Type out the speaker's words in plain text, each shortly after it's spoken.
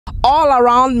all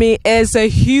around me is a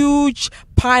huge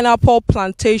pineapple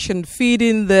plantation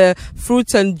feeding the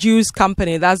fruits and juice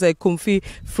company. That's a Ekumfi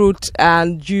fruit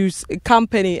and juice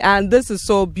company, and this is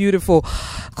so beautiful.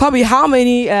 Kobe, how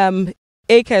many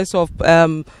acres of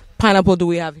pineapple do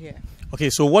we have here? Okay,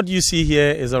 so what you see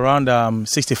here is around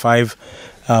 65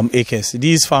 acres.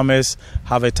 These farmers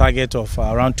have a target of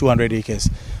around 200 acres,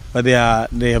 but they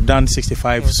have done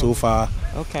 65 so far.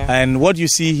 Okay. And what you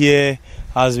see here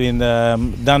has been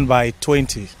done by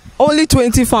 20. Only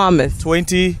 20 farmers?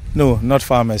 20, no, not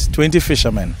farmers, 20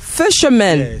 fishermen.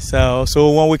 Fishermen? Yes,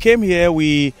 so when we came here,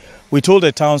 we told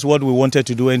the towns what we wanted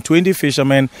to do, and 20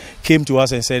 fishermen came to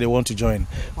us and said they want to join.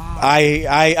 Wow.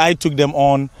 I took them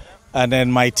on, and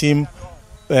then my team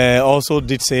also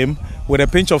did same with a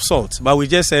pinch of salt. But we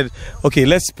just said, okay,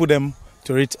 let's put them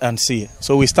to it and see.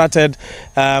 So we started,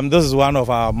 this is one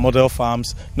of our model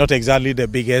farms, not exactly the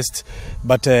biggest,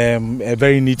 but a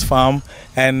very neat farm.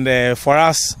 And for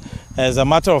us, as a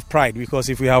matter of pride, because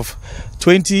if we have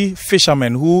 20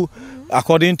 fishermen who,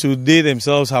 according to they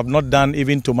themselves, have not done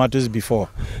even tomatoes before.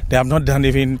 They have not done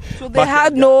even... So they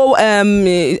had no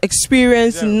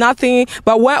experience, nothing.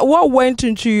 But what went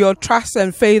into your trust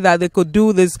and faith that they could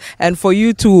do this, and for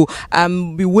you to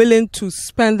be willing to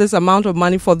spend this amount of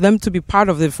money for them to be part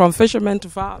of it, from fishermen to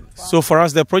farm? So for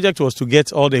us, the project was to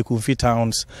get all the Ekumfi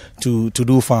towns to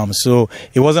do farms. So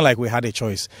it wasn't like we had a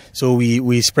choice. So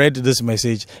we spread this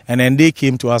message, and then they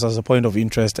came to us as a point of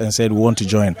interest and said, we want to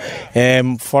join.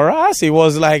 For us, it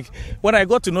was like, when I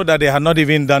got to know that they had not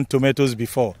even done tomatoes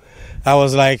before, I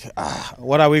was like,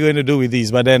 what are we going to do with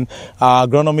these? But then our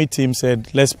agronomy team said,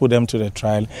 let's put them to the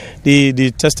trial. They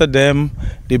tested them,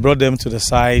 they brought them to the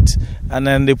site, and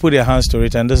then they put their hands to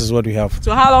it, and this is what we have.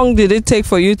 So how long did it take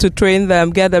for you to train them,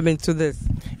 get them into this?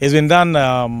 It's been done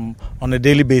on a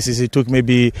daily basis. It took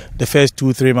maybe the first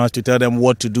 2-3 months to tell them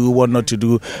what to do, what not to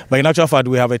do. But in actual fact,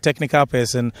 we have a technical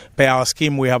person. Per our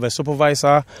scheme, we have a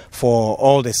supervisor for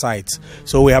all the sites.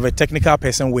 So we have a technical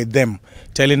person with them,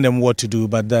 telling them what to do.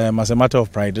 But as a matter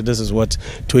of pride, this is what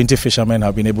 20 fishermen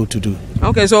have been able to do.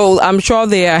 Okay, so I'm sure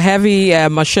there are heavy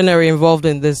machinery involved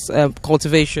in this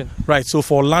cultivation. Right, so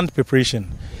for land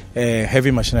preparation, heavy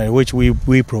machinery, which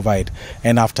we provide.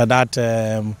 And after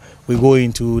that, we go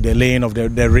into the laying of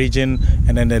the region,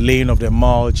 and then the laying of the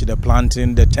mulch, the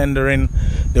planting, the tendering,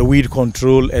 the weed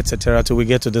control, etc. till we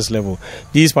get to this level.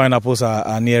 These pineapples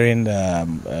are nearing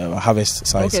harvest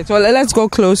size. Okay, so let's go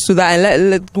close to that and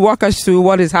let walk us through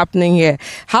what is happening here.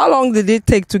 How long did it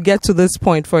take to get to this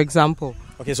point, for example?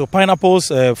 Okay, so pineapples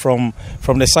from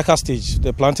the sucker stage,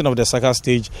 the planting of the sucker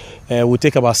stage, will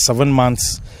take about 7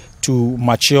 months to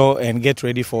mature and get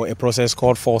ready for a process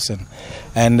called forcing.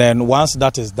 And then once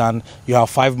that is done, you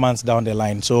have 5 months down the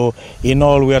line. So in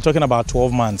all, we are talking about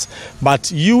 12 months.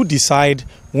 But you decide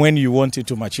when you want it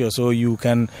to mature, so you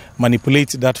can manipulate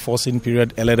that forcing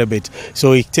period a little bit.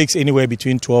 So it takes anywhere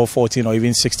between 12, 14 or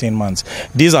even 16 months.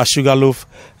 These are sugarloaf,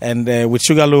 and with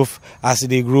sugarloaf, as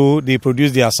they grow, they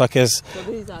produce their suckers.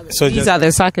 So these are the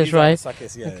suckers, right?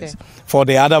 Suckers, yes. Okay. For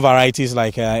the other varieties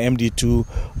like MD2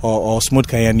 or Smooth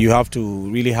Cayenne, you have to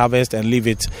really harvest and leave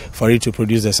it for it to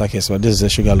produce the suckers. But this is the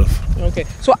sugarloaf. Okay.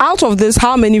 So out of this,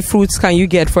 how many fruits can you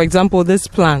get? For example, this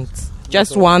plant,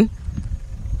 just one?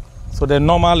 So the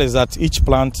normal is that each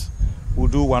plant will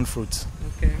do one fruit.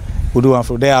 Okay. Will do one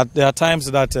fruit. There are times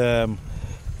that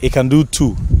it can do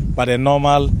 2, but the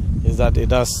normal is that it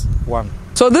does 1.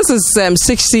 So this is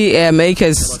 60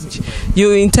 acres.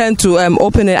 You intend to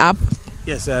open it up?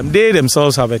 Yes, they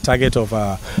themselves have a target of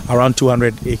around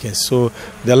 200 acres. So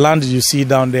the land you see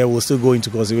down there will still go into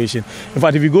conservation. In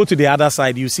fact, if you go to the other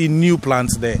side, you see new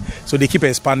plants there. So they keep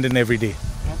expanding every day.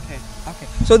 Okay.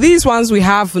 So these ones we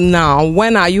have now,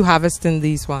 when are you harvesting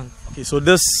these ones? Okay, so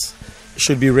this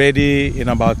should be ready in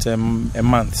about a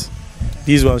month.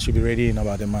 These ones should be ready in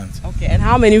about a month. Okay, and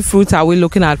how many fruits are we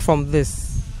looking at from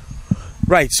this?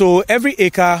 Right, so every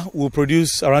acre will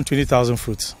produce around 20,000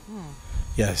 fruits.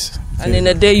 Yes. And in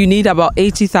a day you need about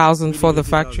 80,000 for the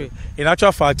factory. In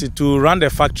actual fact, to run the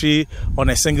factory on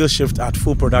a single shift at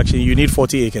full production, you need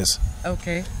 40 acres.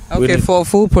 Okay, for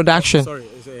full production. Sorry,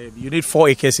 you need 4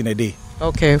 acres in a day.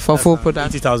 Okay, for full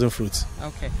production. 80,000 fruits.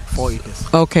 Okay. 4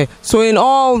 acres. Okay, so in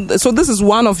all, so this is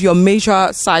one of your major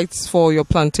sites for your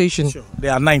plantation? Sure.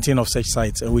 There are 19 of such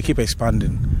sites, and we keep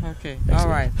expanding. Okay, all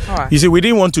right. You see, we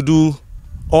didn't want to do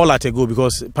all at a go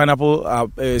because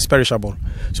pineapple is perishable,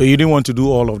 so you didn't want to do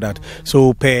all of that.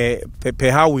 So per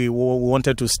how we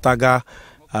wanted to stagger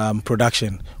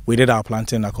production, we did our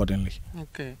planting accordingly.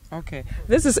 Okay.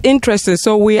 This is interesting.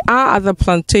 So we are at the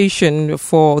plantation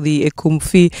for the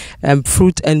Ekumfi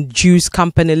Fruit and Juice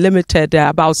Company Limited.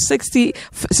 About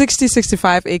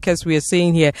 65 acres we are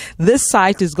seeing here. This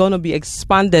site is going to be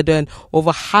expanded and over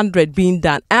 100 being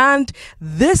done. And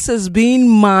this is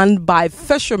being manned by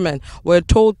fishermen. We're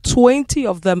told 20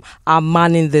 of them are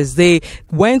manning this. They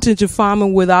went into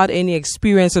farming without any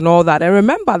experience and all that. And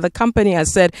remember, the company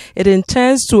has said it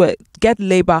intends to get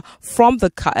labor from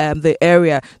the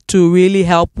area to really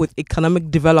help with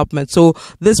economic development. So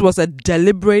this was a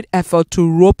deliberate effort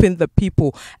to rope in the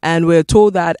people, and we're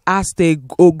told that as they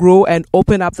grow and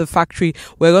open up the factory,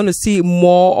 we're going to see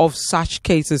more of such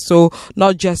cases. So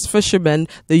not just fishermen,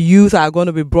 the youth are going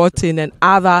to be brought in, and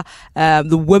other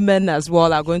the women as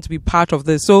well are going to be part of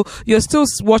this. So you're still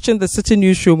watching the Citi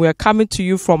Newsroom. We're coming to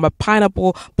you from a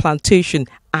pineapple plantation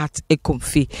at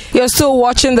Ekumfi. You're still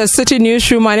watching the Citi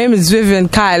Newsroom. My name is Vivian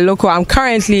Kai Loco. I'm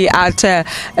currently at a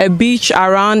beach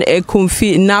around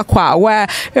Ekumfi, Nakwa, where,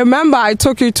 remember, I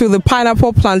took you to the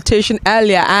pineapple plantation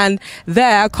earlier, and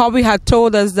there Kobe had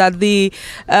told us that the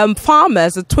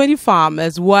farmers, the 20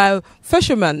 farmers, were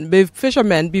fishermen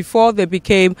before they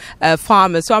became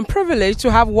farmers. So I'm privileged to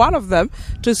have one of them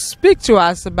to speak to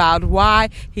us about why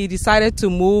he decided to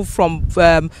move from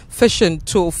fishing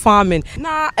to farming.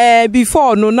 Now,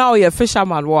 before, now you're a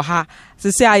fisherman.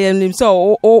 To say I am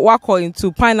so work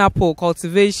into pineapple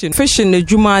cultivation, fishing the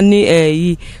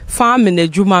jumani, farming the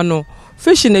jumano,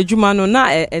 fishing the jumano. Na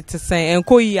et say and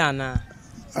koyana.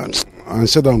 And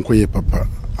said uncle papa.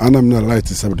 And I'm not right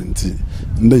to 70.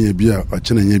 Nay be a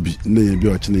china yebi, nay be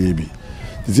a china yebi.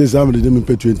 This is how many them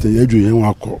pay 20 years and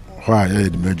walk why I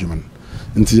had the Benjamin.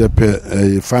 Until you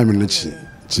pay a 5 minutes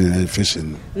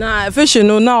fishing. Now, fishing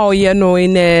no now, you know,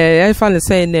 in I find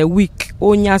saying a week,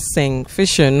 onya sing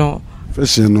fishing no.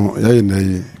 Fishing no, in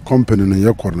a company in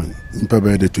your corner, in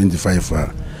Pabba the 25.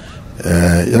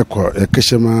 Yako, a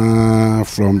Kishama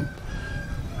from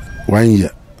 1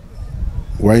 year.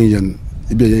 1 year.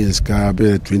 Ibe car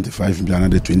be 25 million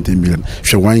and 20 million.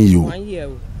 She 1 year. 1 year.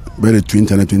 Be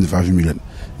 20 and 25 million.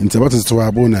 Into what is to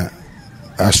abona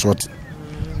a short.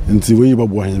 Into we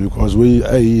because we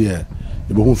a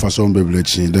Ibo for some baby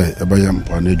chin there abayam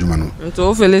pa na adwuma no.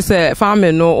 So feel say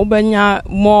farming no obenya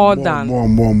more than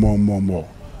more.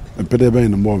 Pede be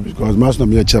no more because master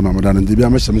me chairman madam and be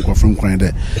am hyem kwafren kwan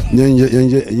there.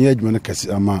 Nye adwuma no kase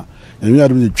ama. Enwe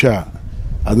adum ni twa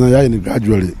adana ya ni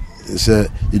gradually say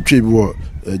itwe bi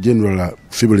general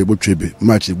February botwebe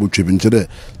March botwebe ntede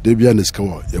de bia na ska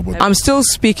wo. I'm still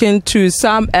speaking to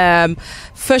some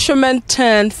fishermen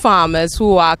turned farmers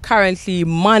who are currently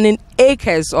manning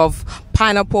acres of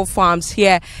pineapple farms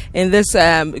here in this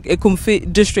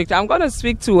Ekumfi district. I'm going to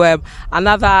speak to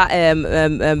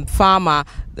another farmer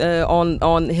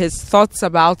on his thoughts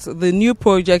about the new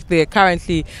project they're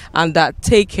currently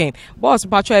undertaking. What's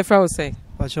Patrick Efra was saying?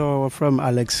 From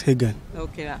Alex Hagan.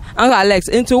 Okay, Uncle Alex.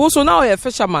 Into also now you're a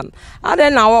fisherman. And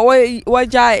then now what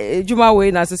Juma way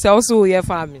na say also you're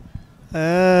farming. Juma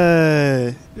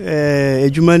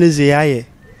is yaye.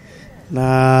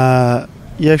 Na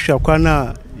yeshwa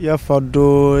kwana ya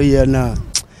fodo ye na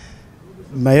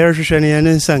mayer hwehwe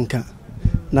ne nsanka.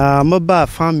 Na maba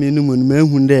farming no mu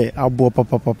mehu de abo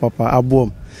papa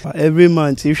abo. Every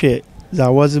month hwehwe that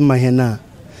wasn't my hena.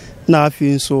 Na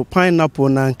afi so pineapple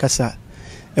na nkasa.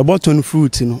 A button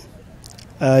fruit, you know.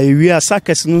 We are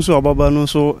suckers, no so ababa no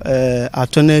so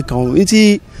atone count.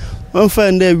 Iti one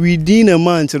find that within a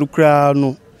month to crowd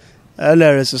no.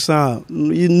 There is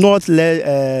not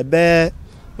let bear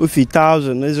with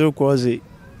 1,000 is cause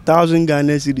 1,000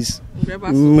 Ghana cedis.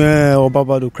 Or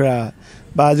baba to crowd.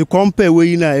 But the compare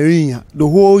we in area the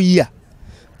whole year.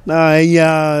 Now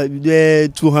yeah, the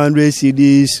 200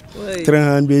 cedis,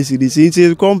 300 cedis.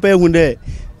 It's compare when they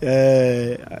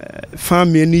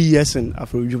farm many years and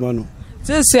after Jumano.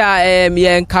 This you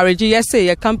encourage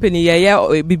your company,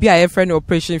 BBI friend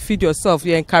operation feed yourself.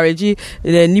 You encourage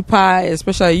the Nipa,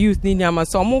 especially youth Ninyama.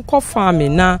 So I'm going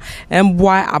farming now and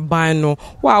boy a buy no.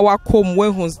 Why come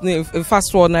when who's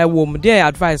fast one I wom their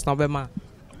advice now bema.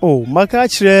 Oh, my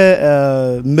catch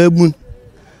Melbourne.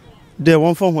 The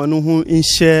one from one who in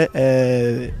share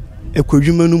a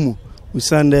Kujumanumu. We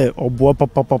send there or boy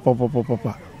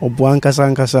papa.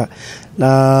 Obuankasa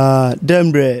na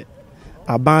dembre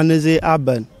abaneze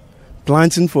aban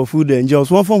planting for food and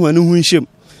jobs one from wanu hunshim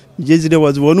jezi there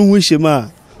was one hunshim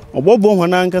a obobo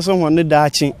hwana ankasa hwane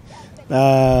daachi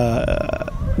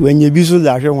when you be so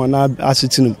that hwana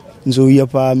asitinum nso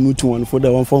yepa mutu one for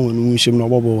the one from wanu hunshim na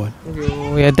obobo one.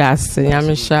 Yeah, that's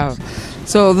Michelle.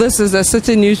 So this is the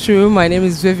Citi Newsroom. My name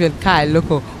is Vivian Kai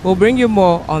Loco. We'll bring you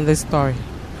more on this story.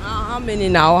 How many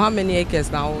now? How many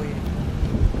acres now?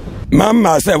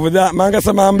 Mamma said with that,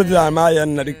 Mangasa Mamma, my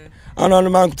and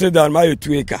on man to down my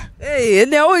 2 acre. Eh,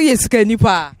 no, yes, can you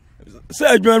pa?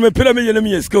 Said you are pyramid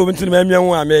enemy school into the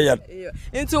young mayor.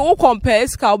 Into all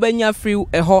compares Calbania free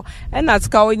a ho, and that's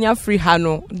Calvania free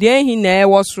Hano. Then he never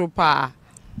was rupa.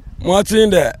 What's in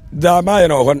there? The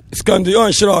Mayan on Scandi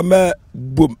on sure me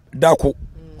boom, Daco.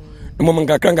 The moment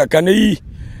Kakanga can eat.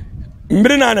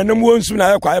 Mbrina and no one soon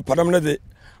I acquire Paramade.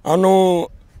 I know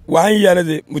 1 year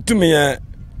to me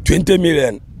 20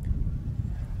 million.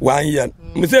 1 year.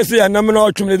 Mr. Say, I'm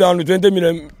not down to 20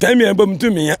 million, 10 million boom to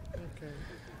me.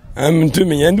 I'm to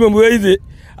me, and when we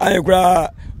I cry,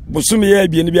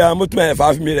 Busumi be in the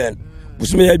 5 million.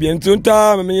 Busumi be in 2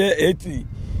 time,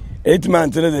 8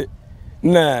 months.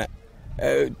 Na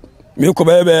Milko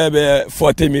Baby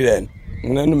 40 million.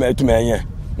 No, to me.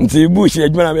 Until Bush,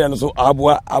 so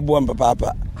Abu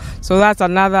Papa. So that's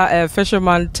another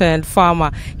fisherman turned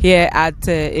farmer here at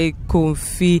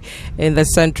Ekumfi in the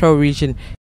central region.